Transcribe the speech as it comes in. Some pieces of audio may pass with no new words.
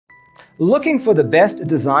Looking for the best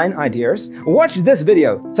design ideas? Watch this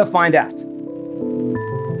video to find out.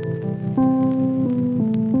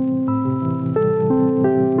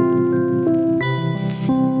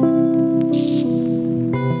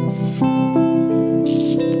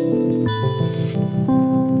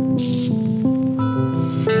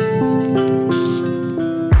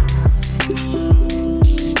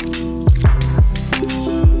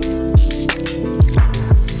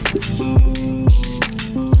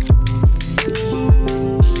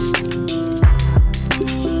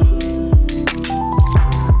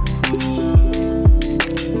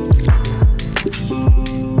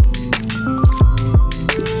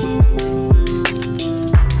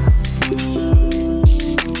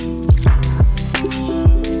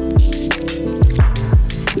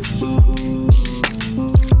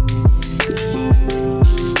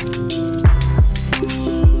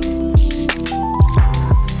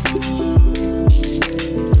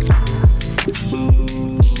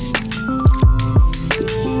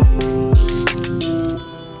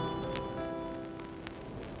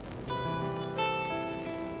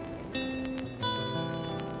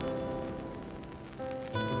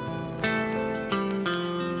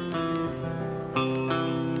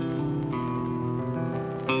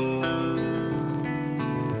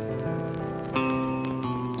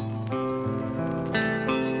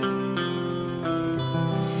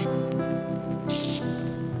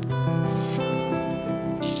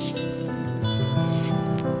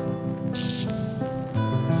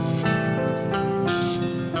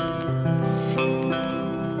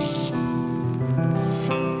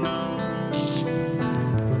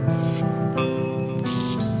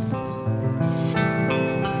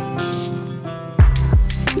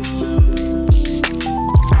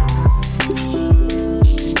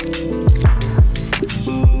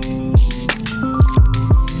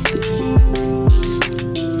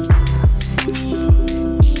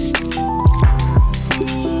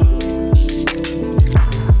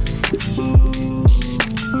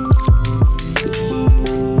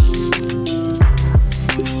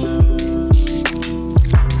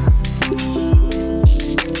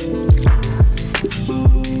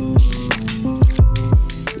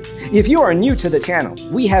 If you are new to the channel,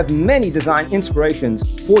 we have many design inspirations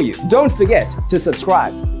for you. Don't forget to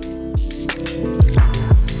subscribe.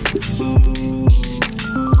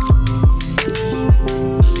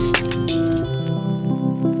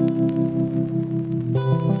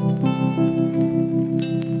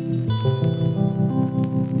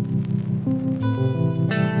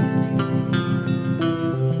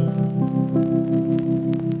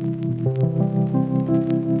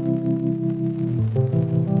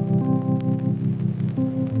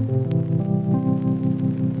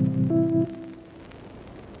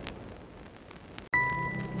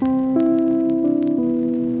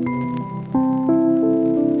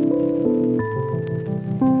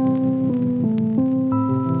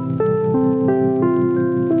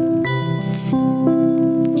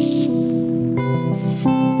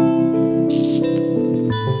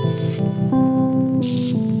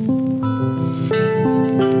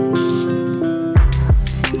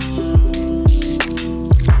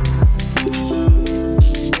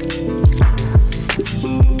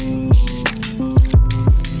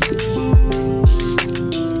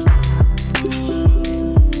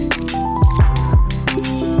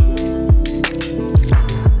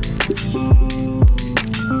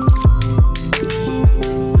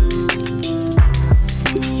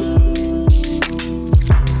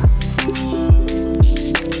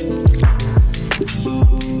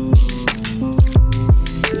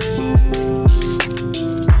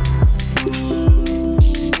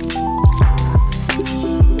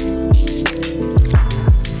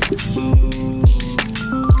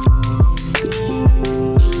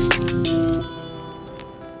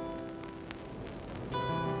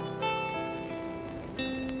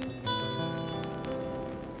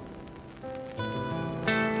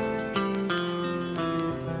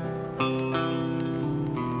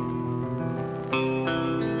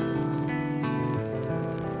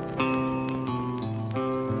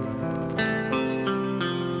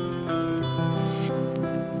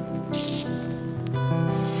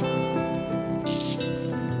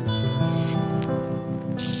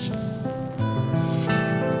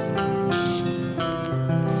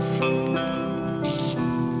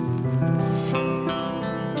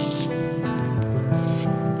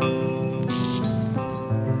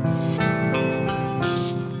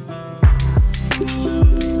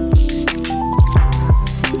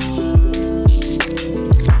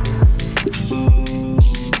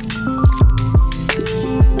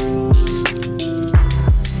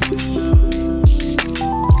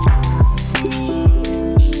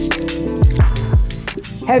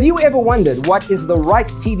 Have you ever wondered what is the right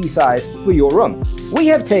TV size for your room? We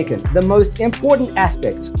have taken the most important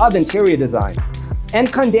aspects of interior design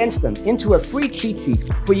and condensed them into a free cheat sheet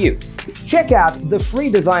for you. Check out the free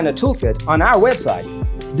designer toolkit on our website,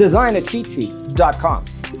 designercheatsheet.com.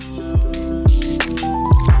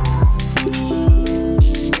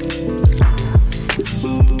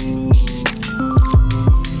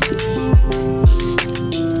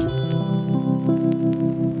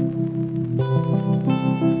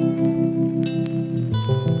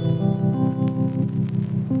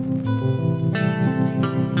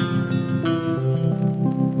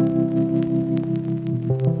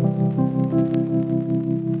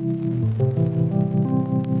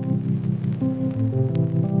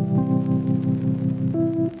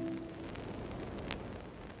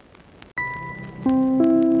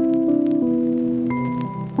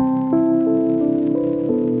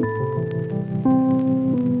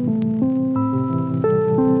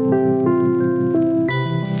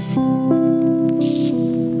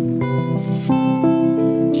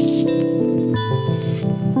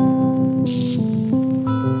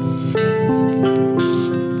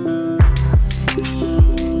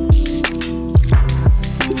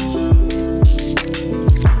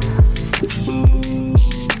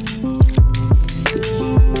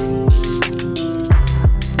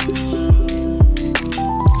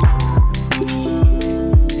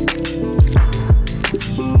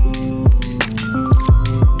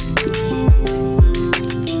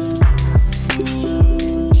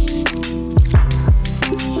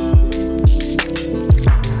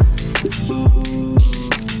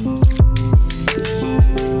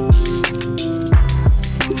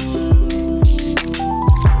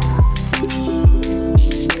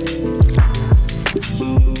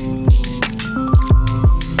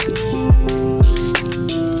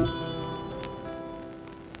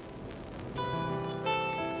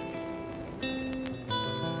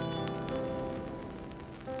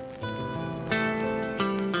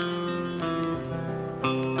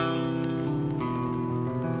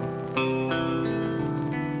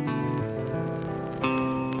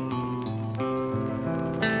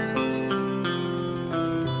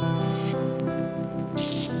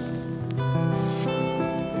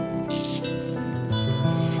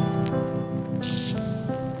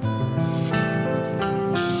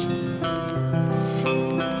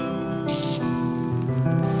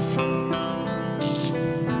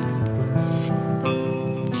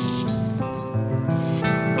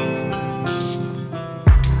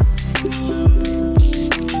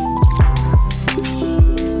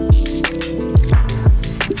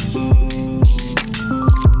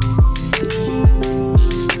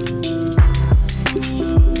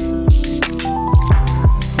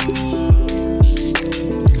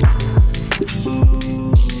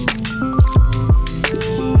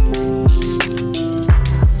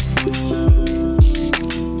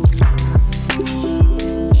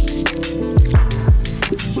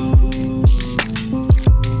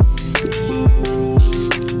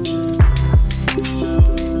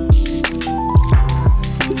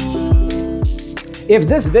 If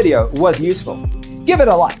this video was useful, give it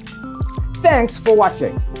a like. Thanks for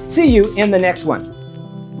watching. See you in the next one.